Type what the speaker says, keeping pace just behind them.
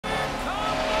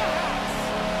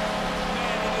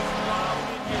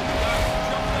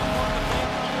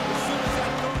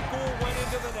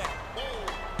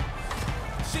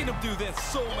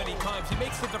so many times. He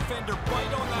makes the defender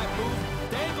bite on that move,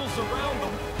 dangles around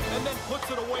them, and then puts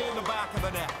it away in the back of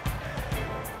the net.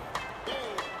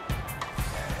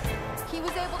 He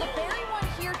was able to bury one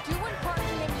here, due in part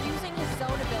to him using his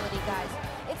zone ability, guys.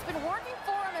 It's been working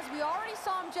for him as we already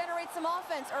saw him generate some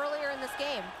offense earlier in this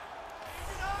game.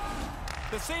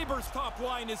 The Sabres' top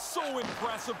line is so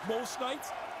impressive most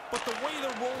nights, but the way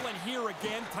they're rolling here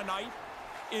again tonight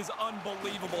is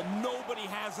unbelievable. Nobody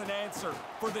has an answer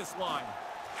for this line.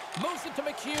 Moves it to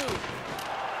McHugh.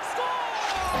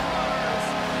 Score!